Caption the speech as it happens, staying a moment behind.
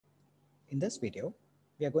In this video,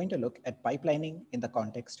 we are going to look at pipelining in the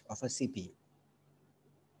context of a CPU.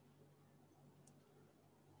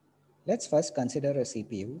 Let's first consider a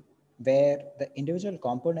CPU where the individual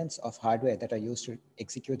components of hardware that are used to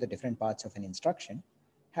execute the different parts of an instruction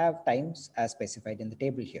have times as specified in the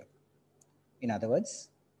table here. In other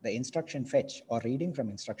words, the instruction fetch or reading from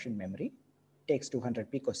instruction memory takes 200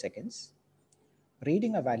 picoseconds.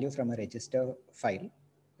 Reading a value from a register file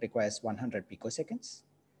requires 100 picoseconds.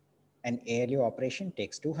 An ALU operation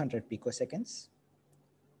takes 200 picoseconds.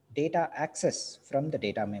 Data access from the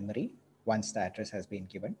data memory, once the address has been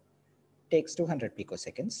given, takes 200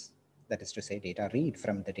 picoseconds. That is to say, data read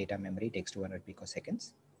from the data memory takes 200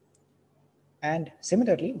 picoseconds. And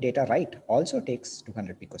similarly, data write also takes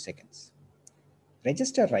 200 picoseconds.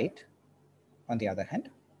 Register write, on the other hand,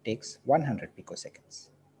 takes 100 picoseconds.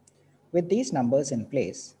 With these numbers in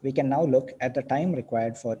place, we can now look at the time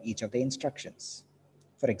required for each of the instructions.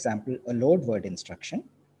 For example, a load word instruction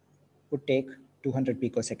would take 200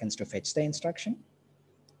 picoseconds to fetch the instruction,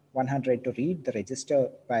 100 to read the register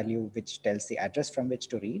value which tells the address from which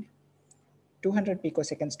to read, 200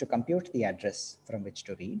 picoseconds to compute the address from which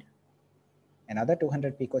to read, another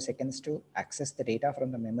 200 picoseconds to access the data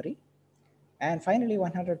from the memory, and finally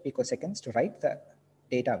 100 picoseconds to write the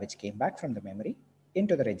data which came back from the memory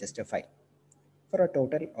into the register file, for a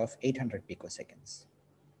total of 800 picoseconds.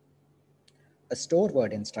 A store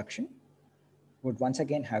word instruction would once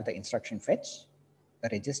again have the instruction fetch, a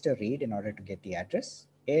register read in order to get the address,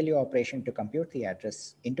 ALU operation to compute the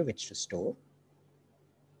address into which to store,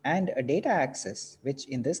 and a data access, which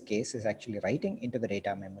in this case is actually writing into the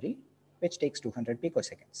data memory, which takes 200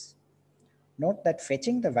 picoseconds. Note that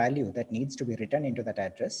fetching the value that needs to be written into that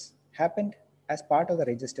address happened as part of the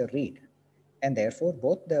register read, and therefore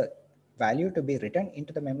both the value to be written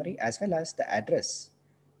into the memory as well as the address,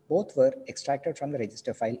 both were extracted from the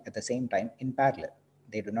register file at the same time in parallel.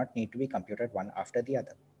 They do not need to be computed one after the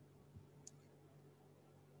other.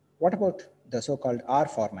 What about the so-called R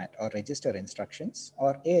format or register instructions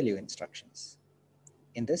or ALU instructions?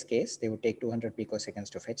 In this case, they would take 200 picoseconds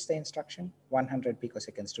to fetch the instruction, 100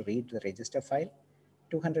 picoseconds to read the register file,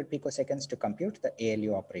 200 picoseconds to compute the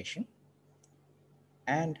ALU operation,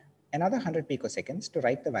 and another 100 picoseconds to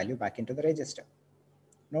write the value back into the register.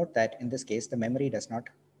 Note that in this case, the memory does not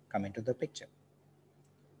come into the picture.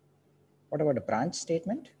 What about a branch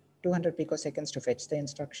statement? 200 picoseconds to fetch the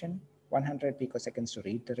instruction, 100 picoseconds to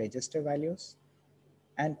read the register values,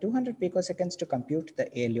 and 200 picoseconds to compute the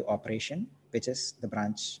ALU operation, which is the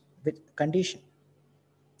branch with condition.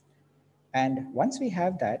 And once we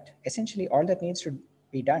have that, essentially all that needs to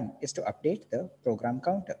be done is to update the program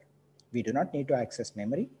counter. We do not need to access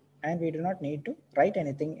memory, and we do not need to write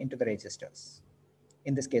anything into the registers.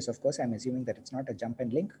 In this case, of course, I'm assuming that it's not a jump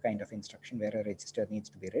and link kind of instruction where a register needs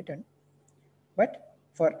to be written. But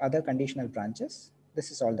for other conditional branches, this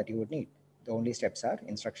is all that you would need. The only steps are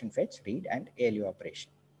instruction fetch, read, and ALU operation.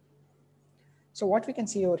 So what we can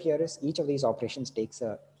see over here is each of these operations takes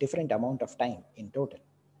a different amount of time in total.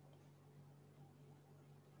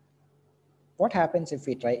 What happens if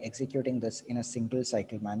we try executing this in a single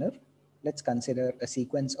cycle manner? Let's consider a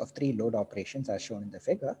sequence of 3 load operations as shown in the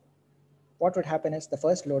figure. What would happen is the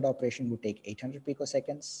first load operation would take 800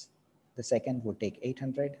 picoseconds, the second would take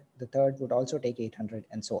 800, the third would also take 800,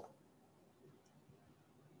 and so on.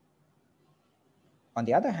 On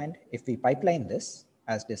the other hand, if we pipeline this,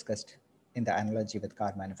 as discussed in the analogy with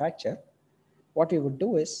car manufacture, what we would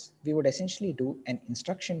do is we would essentially do an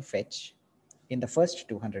instruction fetch in the first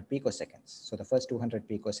 200 picoseconds. So the first 200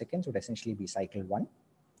 picoseconds would essentially be cycle 1,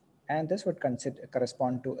 and this would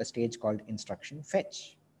correspond to a stage called instruction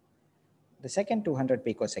fetch. The second 200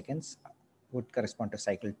 picoseconds would correspond to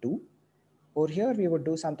cycle 2. Over here, we would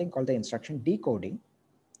do something called the instruction decoding,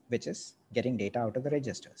 which is getting data out of the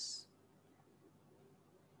registers.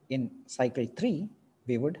 In cycle 3,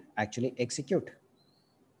 we would actually execute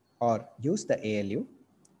or use the ALU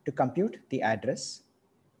to compute the address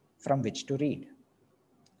from which to read.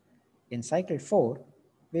 In cycle 4,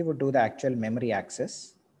 we would do the actual memory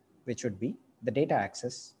access, which would be the data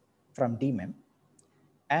access from DMEM.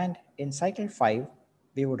 And in cycle 5,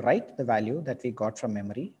 we would write the value that we got from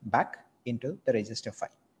memory back into the register file.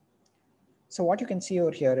 So what you can see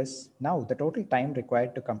over here is now the total time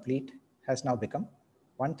required to complete has now become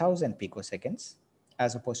 1000 picoseconds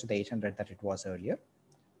as opposed to the 800 that it was earlier.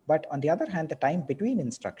 But on the other hand, the time between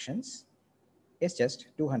instructions is just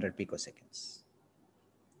 200 picoseconds.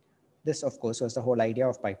 This, of course, was the whole idea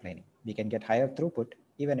of pipelining. We can get higher throughput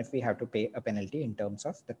even if we have to pay a penalty in terms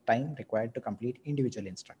of the time required to complete individual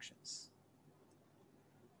instructions.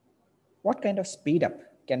 What kind of speed up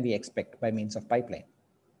can we expect by means of pipeline?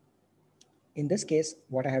 In this case,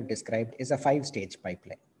 what I have described is a 5-stage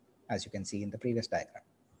pipeline, as you can see in the previous diagram.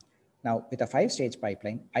 Now, with a 5-stage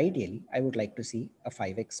pipeline, ideally, I would like to see a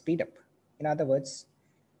 5x speedup. In other words,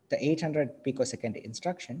 the 800 picosecond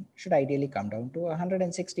instruction should ideally come down to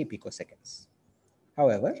 160 picoseconds.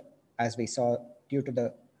 However, as we saw, due to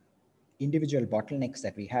the individual bottlenecks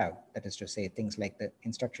that we have, that is to say things like the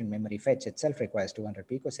instruction memory fetch itself requires 200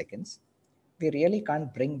 picoseconds, we really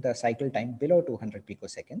can't bring the cycle time below 200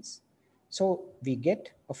 picoseconds. So we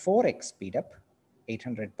get a 4x speedup,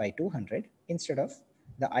 800 by 200, instead of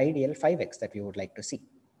the ideal 5x that we would like to see.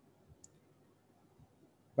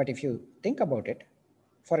 But if you think about it,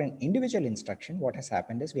 for an individual instruction, what has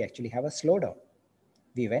happened is we actually have a slowdown.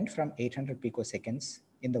 We went from 800 picoseconds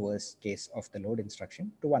in the worst case of the load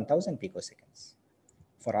instruction to 1000 picoseconds.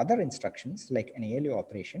 For other instructions like an ALU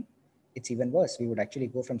operation, it's even worse. We would actually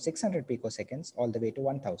go from 600 picoseconds all the way to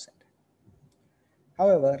 1000.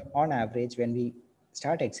 However, on average, when we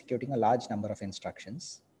start executing a large number of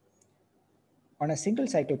instructions, on a single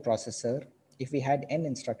cycle processor, if we had n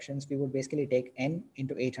instructions, we would basically take n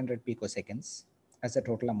into 800 picoseconds as the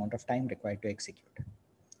total amount of time required to execute.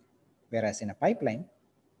 Whereas in a pipeline,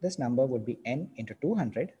 this number would be n into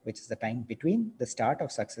 200, which is the time between the start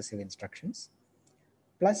of successive instructions,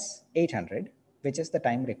 plus 800, which is the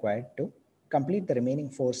time required to complete the remaining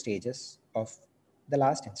 4 stages of the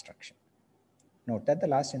last instruction. Note that the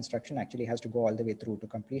last instruction actually has to go all the way through to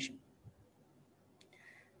completion.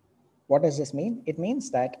 What does this mean? It means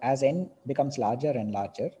that as n becomes larger and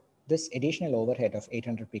larger, this additional overhead of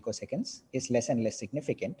 800 picoseconds is less and less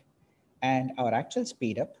significant, and our actual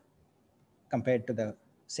speed up compared to the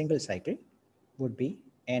single cycle would be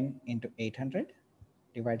n into 800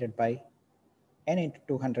 divided by n into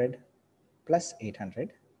 200 plus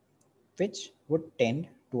 800, which would tend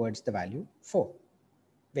towards the value 4,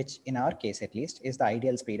 which in our case at least is the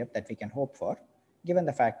ideal speedup that we can hope for, given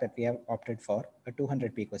the fact that we have opted for a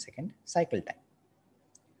 200 picosecond cycle time.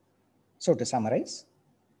 So to summarize,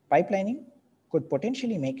 pipelining could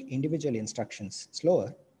potentially make individual instructions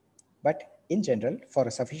slower, but in general, for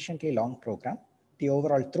a sufficiently long program, the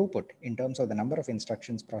overall throughput in terms of the number of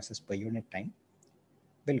instructions processed per unit time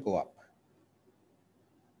will go up.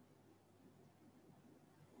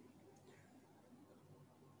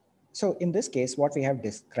 So in this case, what we have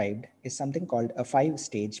described is something called a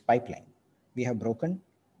 5-stage pipeline. We have broken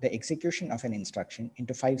the execution of an instruction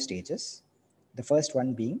into 5 stages. The first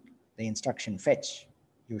one being the instruction fetch,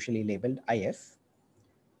 usually labeled IF,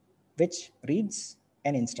 which reads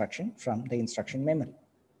an instruction from the instruction memory.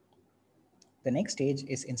 The next stage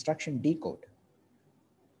is instruction decode,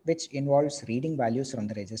 which involves reading values from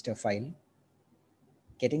the register file,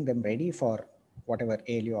 getting them ready for whatever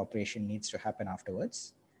ALU operation needs to happen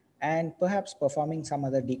afterwards, and perhaps performing some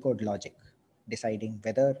other decode logic, deciding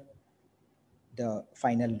whether the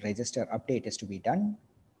final register update is to be done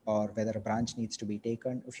or whether a branch needs to be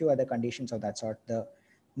taken, a few other conditions of that sort. The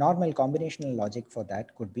normal combinational logic for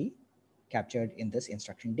that could be captured in this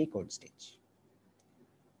instruction decode stage.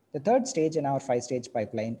 The third stage in our 5-stage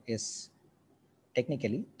pipeline is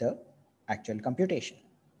technically the actual computation,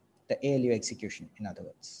 the ALU execution, in other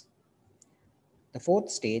words. The fourth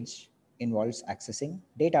stage involves accessing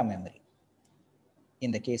data memory.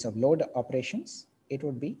 In the case of load operations, it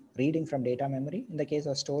would be reading from data memory. In the case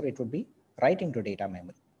of store, it would be writing to data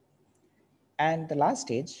memory. And the last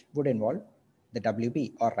stage would involve the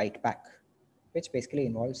WB, or write back, which basically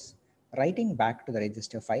involves writing back to the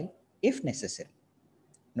register file if necessary.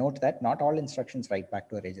 Note that not all instructions write back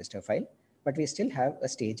to a register file, but we still have a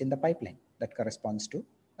stage in the pipeline that corresponds to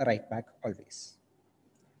a write back always.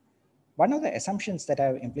 One of the assumptions that I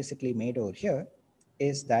have implicitly made over here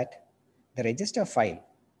is that the register file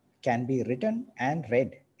can be written and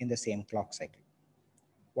read in the same clock cycle.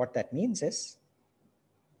 What that means is,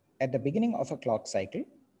 at the beginning of a clock cycle,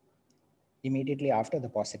 immediately after the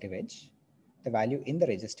positive edge, the value in the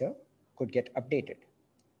register could get updated.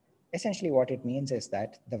 Essentially, what it means is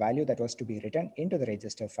that the value that was to be written into the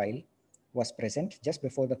register file was present just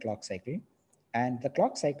before the clock cycle, and the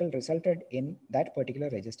clock cycle resulted in that particular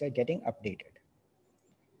register getting updated.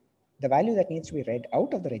 The value that needs to be read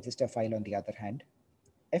out of the register file, on the other hand,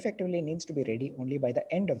 effectively needs to be ready only by the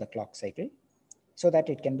end of the clock cycle so that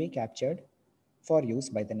it can be captured for use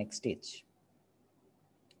by the next stage.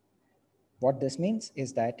 What this means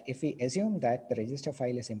is that if we assume that the register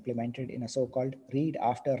file is implemented in a so-called read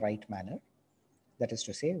after write manner, that is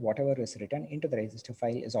to say, whatever is written into the register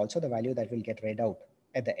file is also the value that will get read out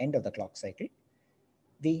at the end of the clock cycle,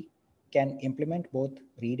 we can implement both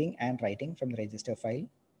reading and writing from the register file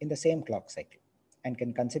in the same clock cycle and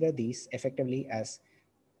can consider these effectively as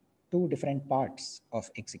two different parts of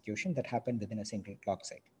execution that happen within a single clock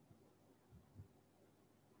cycle.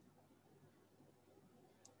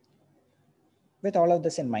 With all of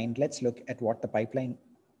this in mind, let's look at what the pipeline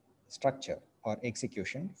structure or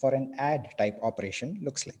execution for an add type operation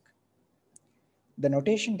looks like. The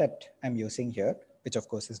notation that I'm using here, which of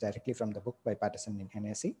course is directly from the book by Patterson and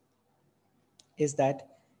Hennessy, is that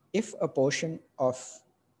if a portion of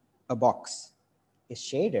a box is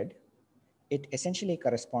shaded, it essentially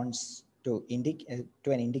corresponds to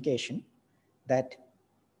an indication that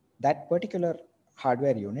that particular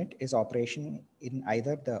hardware unit is operation in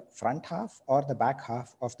either the front half or the back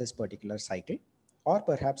half of this particular cycle, or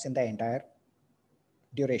perhaps in the entire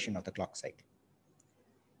duration of the clock cycle.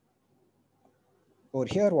 Over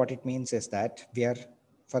here, what it means is that we are,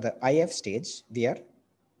 for the IF stage, we are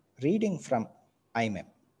reading from IMEM.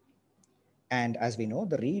 And as we know,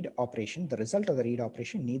 the read operation, the result of the read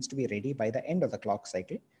operation needs to be ready by the end of the clock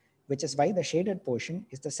cycle, which is why the shaded portion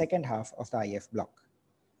is the second half of the IF block.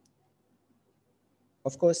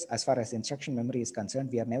 Of course, as far as instruction memory is concerned,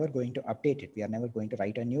 we are never going to update it. We are never going to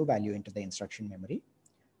write a new value into the instruction memory.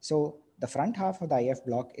 So the front half of the IF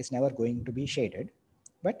block is never going to be shaded,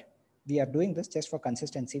 but we are doing this just for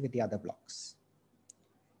consistency with the other blocks.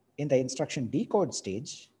 In the instruction decode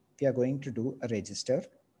stage, we are going to do a register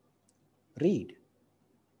read.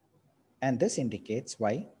 And this indicates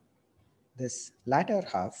why this latter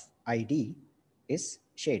half ID is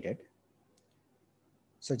shaded.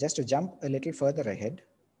 So just to jump a little further ahead,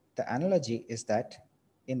 the analogy is that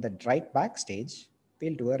in the write back stage,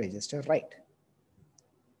 we'll do a register write,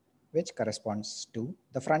 which corresponds to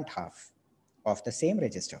the front half of the same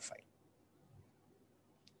register file.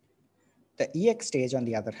 The EX stage, on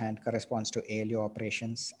the other hand, corresponds to ALU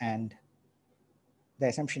operations, and the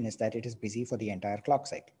assumption is that it is busy for the entire clock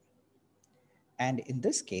cycle. And in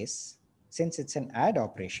this case, since it's an add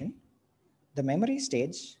operation, the memory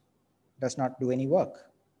stage does not do any work.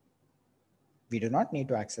 We do not need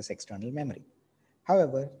to access external memory.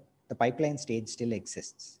 However, the pipeline stage still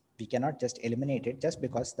exists. We cannot just eliminate it just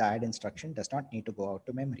because the add instruction does not need to go out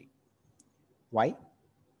to memory. Why?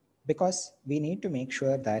 Because we need to make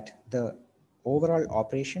sure that the overall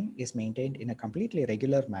operation is maintained in a completely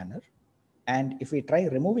regular manner. And if we try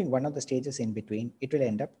removing one of the stages in between, it will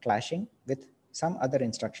end up clashing with some other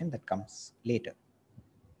instruction that comes later.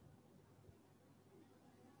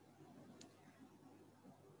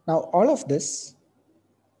 Now, all of this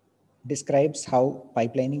describes how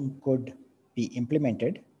pipelining could be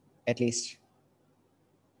implemented, at least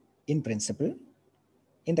in principle,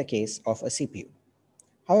 in the case of a CPU.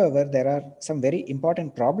 However, there are some very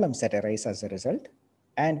important problems that arise as a result,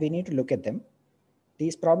 and we need to look at them.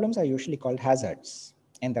 These problems are usually called hazards,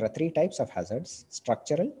 and there are three types of hazards: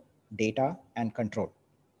 structural, data, and control.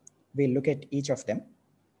 We'll look at each of them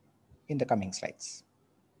in the coming slides.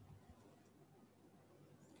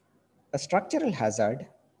 A structural hazard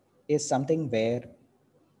is something where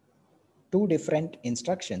two different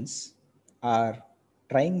instructions are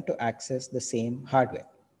trying to access the same hardware.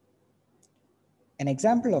 An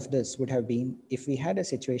example of this would have been if we had a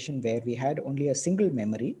situation where we had only a single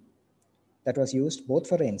memory that was used both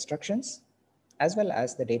for the instructions as well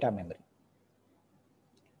as the data memory.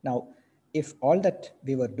 Now, if all that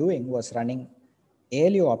we were doing was running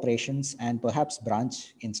ALU operations and perhaps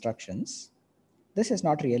branch instructions, this is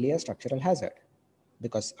not really a structural hazard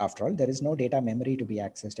because after all, there is no data memory to be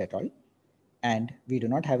accessed at all, and we do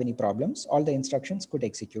not have any problems. All the instructions could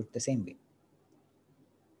execute the same way.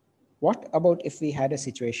 What about if we had a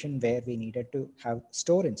situation where we needed to have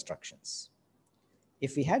store instructions?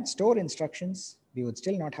 If we had store instructions, we would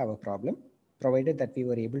still not have a problem, provided that we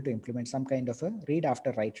were able to implement some kind of a read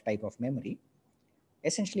after write type of memory.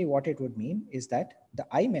 Essentially, what it would mean is that the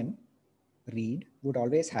IMEM read would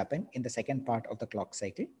always happen in the second part of the clock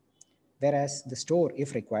cycle, whereas the store,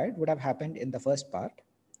 if required, would have happened in the first part,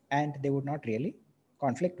 and they would not really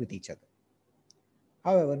conflict with each other.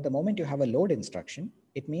 However, the moment you have a load instruction,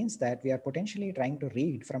 it means that we are potentially trying to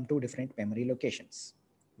read from two different memory locations.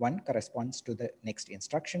 One corresponds to the next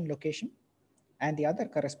instruction location, and the other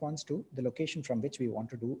corresponds to the location from which we want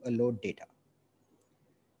to do a load data.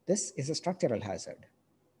 This is a structural hazard.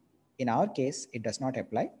 In our case, it does not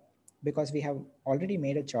apply because we have already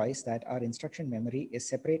made a choice that our instruction memory is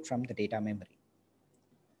separate from the data memory.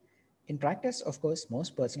 In practice, of course,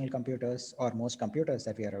 most personal computers or most computers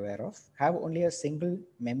that we are aware of have only a single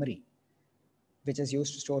memory, which is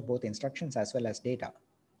used to store both instructions as well as data.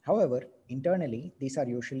 However, internally, these are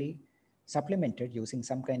usually supplemented using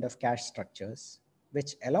some kind of cache structures,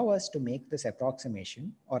 which allow us to make this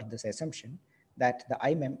approximation or this assumption that the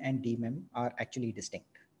IMEM and DMEM are actually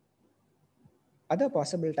distinct. Other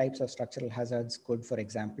possible types of structural hazards could, for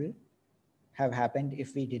example, have happened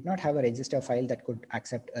if we did not have a register file that could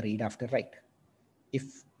accept a read after write. If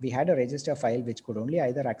we had a register file which could only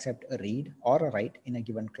either accept a read or a write in a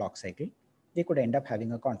given clock cycle, we could end up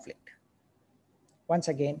having a conflict. Once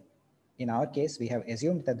again, in our case, we have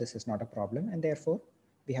assumed that this is not a problem and therefore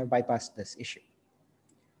we have bypassed this issue.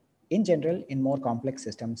 In general, in more complex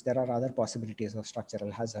systems, there are other possibilities of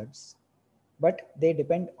structural hazards, but they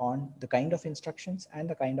depend on the kind of instructions and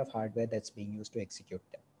the kind of hardware that's being used to execute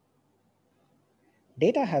them.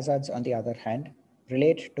 Data hazards, on the other hand,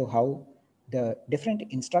 relate to how the different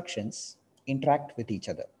instructions interact with each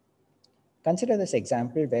other. Consider this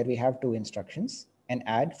example where we have two instructions, an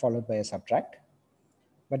add followed by a subtract.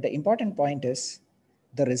 But the important point is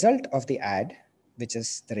the result of the add, which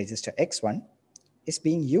is the register x1, is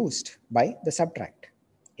being used by the subtract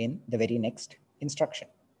in the very next instruction.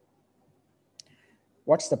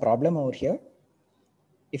 What's the problem over here?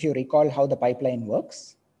 If you recall how the pipeline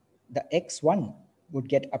works, the x1 would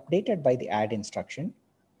get updated by the add instruction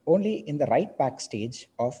only in the write back stage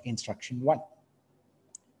of instruction 1.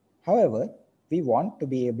 However, we want to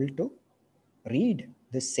be able to read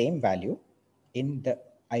the same value in the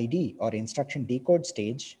ID or instruction decode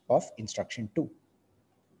stage of instruction 2.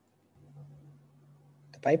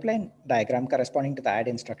 The pipeline diagram corresponding to the add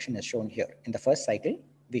instruction is shown here. In the first cycle,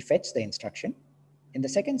 we fetch the instruction. In the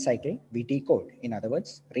second cycle, we decode, in other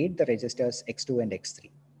words, read the registers x2 and x3.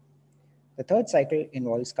 The third cycle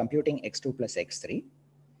involves computing x2 plus x3,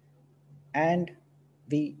 and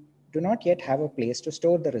we do not yet have a place to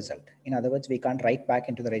store the result. In other words, we can't write back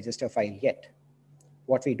into the register file yet.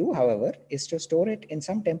 What we do, however, is to store it in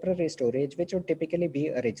some temporary storage, which would typically be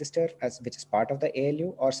a register which is part of the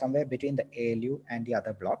ALU or somewhere between the ALU and the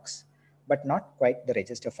other blocks, but not quite the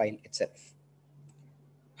register file itself.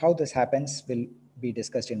 How this happens will be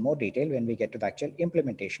discussed in more detail when we get to the actual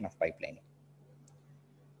implementation of pipelining.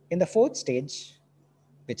 In the fourth stage,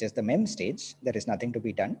 which is the MEM stage, there is nothing to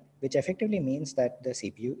be done, which effectively means that the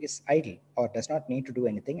CPU is idle or does not need to do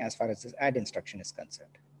anything as far as this add instruction is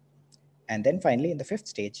concerned. And then finally, in the fifth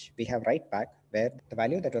stage, we have write back, where the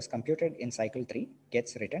value that was computed in cycle 3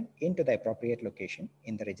 gets written into the appropriate location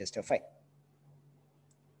in the register file.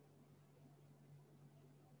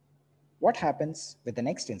 What happens with the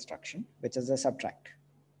next instruction, which is the subtract?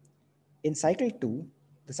 In cycle 2,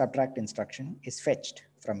 the subtract instruction is fetched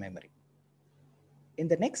from memory. In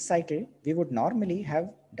the next cycle, we would normally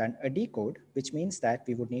have done a decode, which means that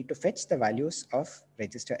we would need to fetch the values of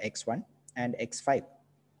register x1 and x5.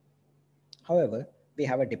 However, we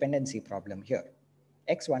have a dependency problem here.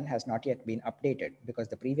 X1 has not yet been updated because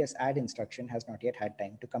the previous add instruction has not yet had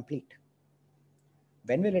time to complete.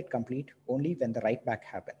 When will it complete? Only when the write back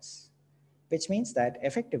happens, which means that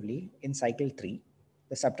effectively in cycle 3,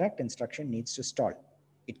 the subtract instruction needs to stall.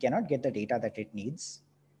 It cannot get the data that it needs,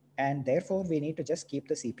 and therefore we need to just keep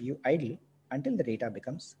the CPU idle until the data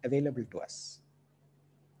becomes available to us.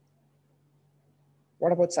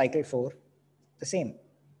 What about cycle 4? The same.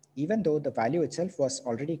 Even though the value itself was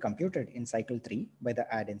already computed in cycle 3 by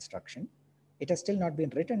the add instruction, it has still not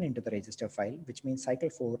been written into the register file, which means cycle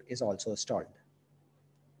 4 is also stalled.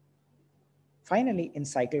 Finally, in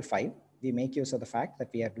cycle 5, we make use of the fact that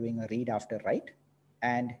we are doing a read after write.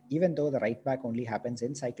 And even though the write back only happens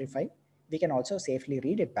in cycle 5, we can also safely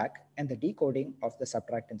read it back, and the decoding of the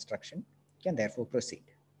subtract instruction can therefore proceed.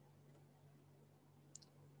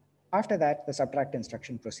 After that, the subtract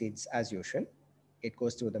instruction proceeds as usual. It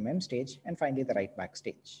goes through the MEM stage and finally the write back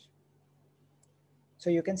stage.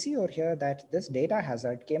 So you can see over here that this data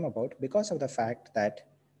hazard came about because of the fact that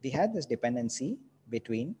we had this dependency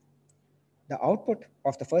between the output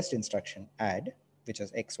of the first instruction add, which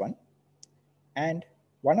is x1, and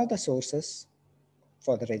one of the sources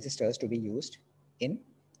for the registers to be used in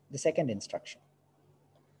the second instruction.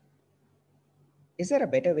 Is there a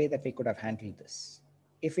better way that we could have handled this?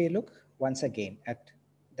 If we look once again at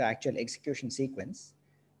the actual execution sequence,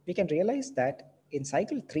 we can realize that in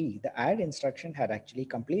cycle 3, the add instruction had actually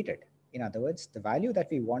completed. In other words, the value that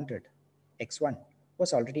we wanted, x1,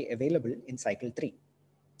 was already available in cycle 3.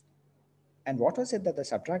 And what was it that the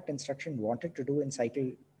subtract instruction wanted to do in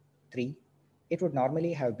cycle 3? It would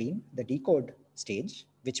normally have been the decode stage,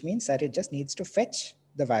 which means that it just needs to fetch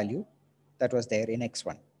the value that was there in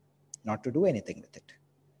x1, not to do anything with it.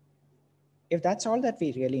 If that's all that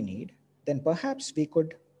we really need, then perhaps we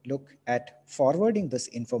could look at forwarding this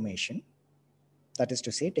information, that is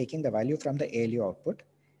to say, taking the value from the ALU output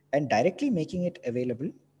and directly making it available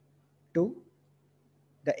to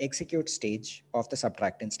the execute stage of the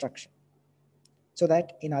subtract instruction. So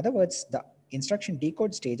that, in other words, the instruction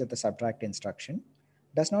decode stage of the subtract instruction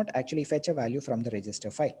does not actually fetch a value from the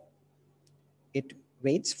register file. It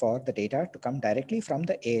waits for the data to come directly from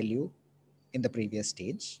the ALU in the previous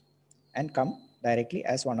stage and come directly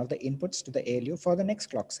as one of the inputs to the ALU for the next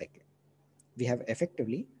clock cycle. We have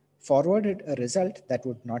effectively forwarded a result that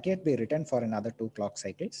would not yet be written for another 2 clock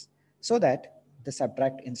cycles so that the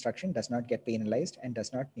subtract instruction does not get penalized and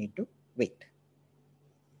does not need to wait.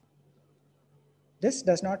 This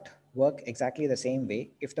does not work exactly the same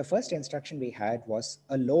way if the first instruction we had was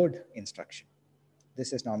a load instruction.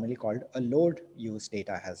 This is normally called a load use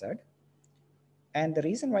data hazard. And the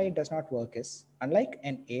reason why it does not work is, unlike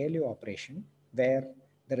an ALU operation where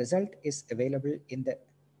the result is available in the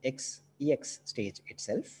EX stage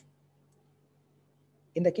itself,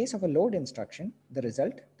 in the case of a load instruction, the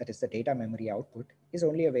result, that is the data memory output, is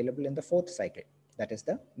only available in the 4th cycle, that is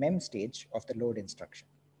the mem stage of the load instruction.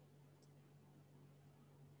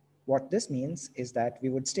 What this means is that we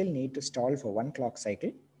would still need to stall for 1 clock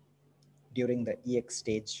cycle during the EX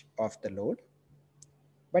stage of the load,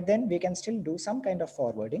 but then we can still do some kind of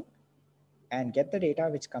forwarding and get the data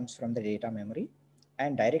which comes from the data memory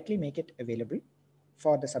and directly make it available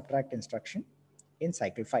for the subtract instruction in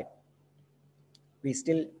cycle 5. We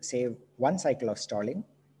still save 1 cycle of stalling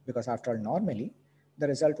because after all, normally the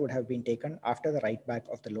result would have been taken after the write back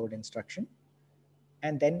of the load instruction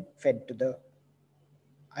and then fed to the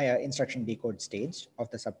instruction decode stage of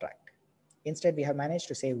the subtract. Instead, we have managed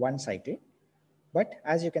to save 1 cycle. But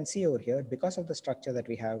as you can see over here, because of the structure that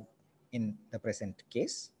we have in the present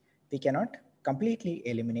case, we cannot completely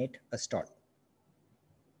eliminate a stall.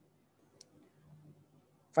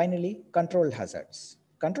 Finally, control hazards.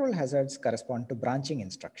 Control hazards correspond to branching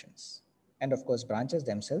instructions. And of course, branches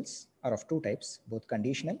themselves are of 2 types, both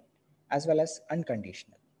conditional as well as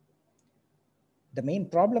unconditional. The main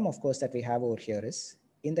problem, of course, that we have over here is,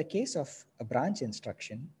 in the case of a branch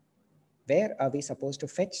instruction, where are we supposed to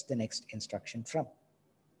fetch the next instruction from?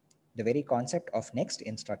 The very concept of next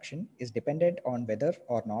instruction is dependent on whether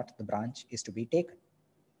or not the branch is to be taken.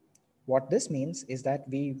 What this means is that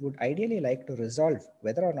we would ideally like to resolve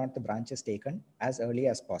whether or not the branch is taken as early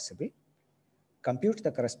as possible, compute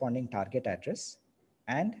the corresponding target address,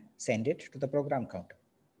 and send it to the program counter.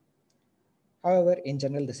 However, in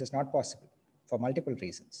general, this is not possible for multiple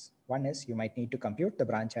reasons. One is you might need to compute the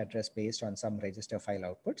branch address based on some register file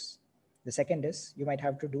outputs. The second is you might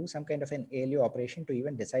have to do some kind of an ALU operation to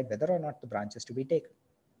even decide whether or not the branch is to be taken.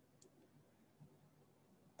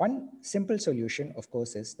 One simple solution, of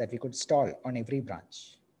course, is that we could stall on every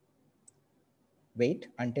branch. Wait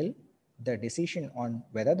until the decision on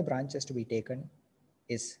whether the branch is to be taken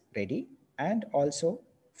is ready, and also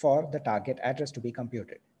for the target address to be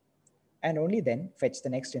computed. And only then fetch the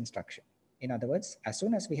next instruction. In other words, as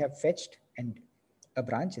soon as we have fetched a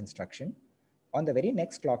branch instruction, on the very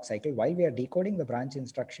next clock cycle, while we are decoding the branch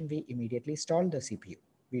instruction, we immediately stall the CPU.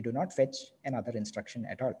 We do not fetch another instruction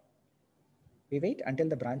at all. We wait until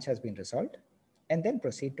the branch has been resolved and then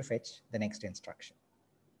proceed to fetch the next instruction.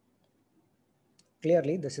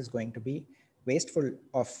 Clearly, this is going to be wasteful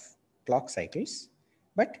of clock cycles,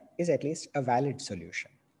 but is at least a valid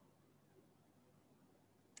solution.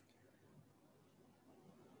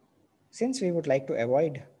 Since we would like to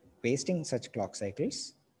avoid wasting such clock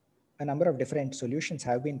cycles, a number of different solutions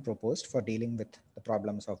have been proposed for dealing with the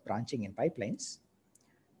problems of branching in pipelines.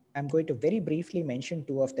 I'm going to very briefly mention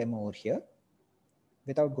 2 of them over here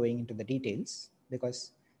without going into the details,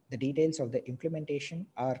 because the details of the implementation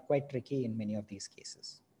are quite tricky in many of these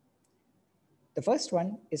cases. The first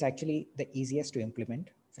one is actually the easiest to implement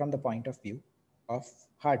from the point of view of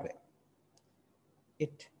hardware.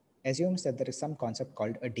 It assumes that there is some concept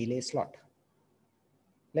called a delay slot.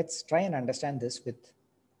 Let's try and understand this with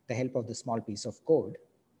the help of the small piece of code.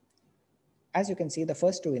 As you can see, the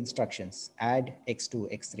first 2 instructions, add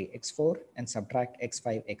x2, x3, x4, and subtract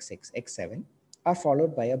x5, x6, x7, are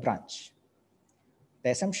followed by a branch. The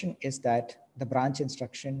assumption is that the branch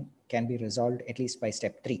instruction can be resolved at least by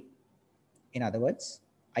step 3. In other words,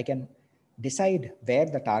 I can decide where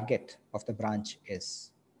the target of the branch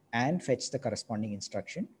is and fetch the corresponding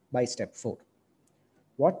instruction by step 4.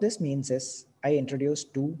 What this means is I introduce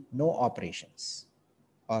 2 no operations,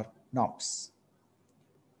 or NOPs.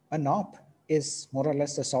 A NOP is more or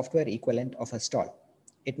less the software equivalent of a stall.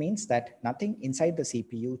 It means that nothing inside the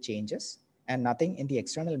CPU changes and nothing in the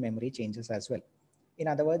external memory changes as well. In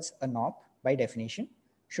other words, a NOP, by definition,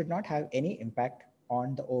 should not have any impact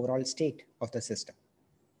on the overall state of the system,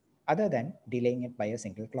 other than delaying it by a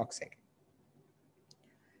single clock cycle.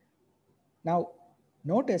 Now,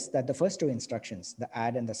 notice that the first 2 instructions, the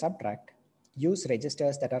add and the subtract, use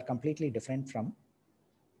registers that are completely different from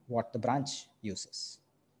what the branch uses.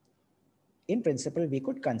 In principle, we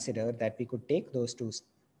could consider that we could take those two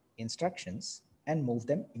instructions and move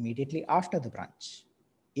them immediately after the branch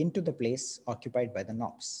into the place occupied by the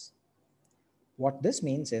knobs. What this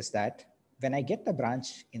means is that when I get the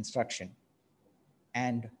branch instruction,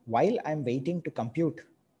 and while I'm waiting to compute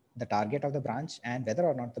the target of the branch and whether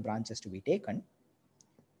or not the branch is to be taken,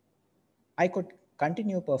 I could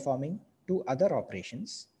continue performing two other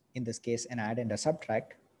operations, in this case, an add and a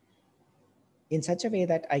subtract, in such a way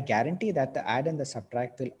that I guarantee that the add and the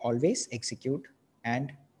subtract will always execute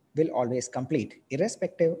and will always complete,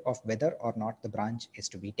 irrespective of whether or not the branch is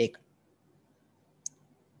to be taken.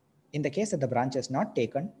 In the case that the branch is not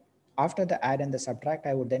taken, after the add and the subtract,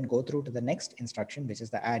 I would then go through to the next instruction, which is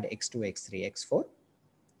the add x2, x3, x4.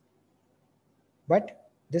 But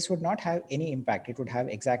this would not have any impact. It would have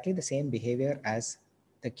exactly the same behavior as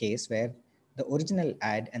the case where the original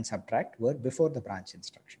add and subtract were before the branch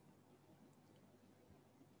instruction.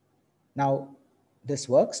 Now, this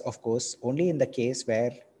works, of course, only in the case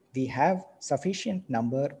where we have sufficient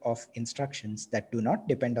number of instructions that do not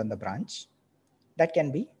depend on the branch that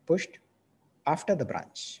can be pushed after the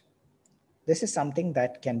branch. This is something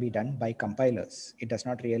that can be done by compilers. It does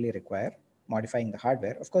not really require modifying the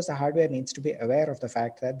hardware. Of course, the hardware needs to be aware of the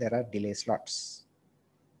fact that there are delay slots.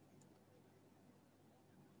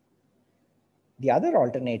 The other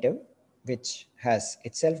alternative, which has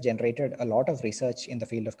itself generated a lot of research in the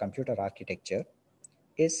field of computer architecture,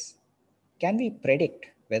 is can we predict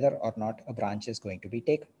whether or not a branch is going to be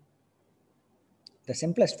taken? The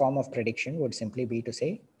simplest form of prediction would simply be to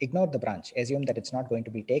say, ignore the branch, assume that it's not going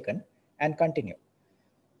to be taken, and continue.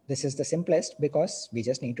 This is the simplest because we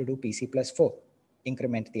just need to do PC plus 4,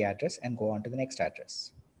 increment the address and go on to the next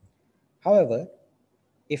address. However,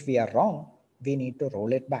 if we are wrong, we need to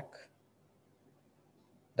roll it back.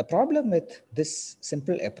 The problem with this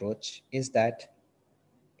simple approach is that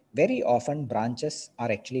very often branches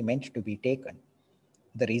are actually meant to be taken.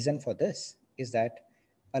 The reason for this is that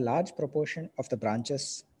a large proportion of the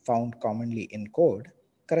branches found commonly in code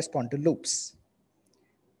correspond to loops.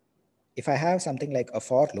 If I have something like a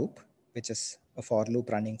for loop, which is a for loop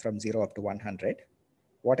running from 0 up to 100,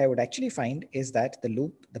 what I would actually find is that the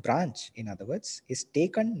loop, the branch, in other words, is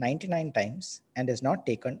taken 99 times and is not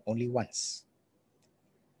taken only once.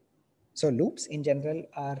 So loops in general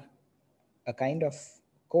are a kind of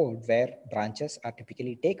code where branches are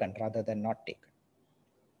typically taken rather than not taken.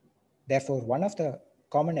 Therefore, one of the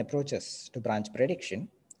common approaches to branch prediction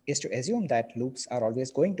is to assume that loops are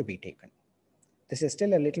always going to be taken. This is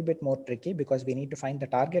still a little bit more tricky because we need to find the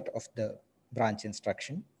target of the branch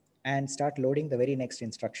instruction and start loading the very next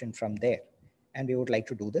instruction from there. And we would like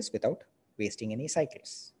to do this without wasting any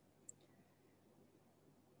cycles.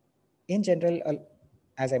 In general,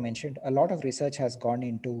 as I mentioned, a lot of research has gone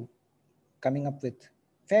into coming up with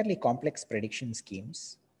fairly complex prediction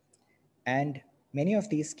schemes. And many of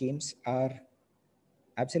these schemes are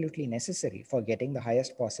absolutely necessary for getting the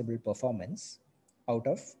highest possible performance out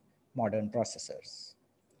of modern processors.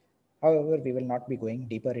 However, we will not be going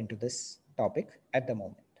deeper into this topic at the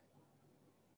moment.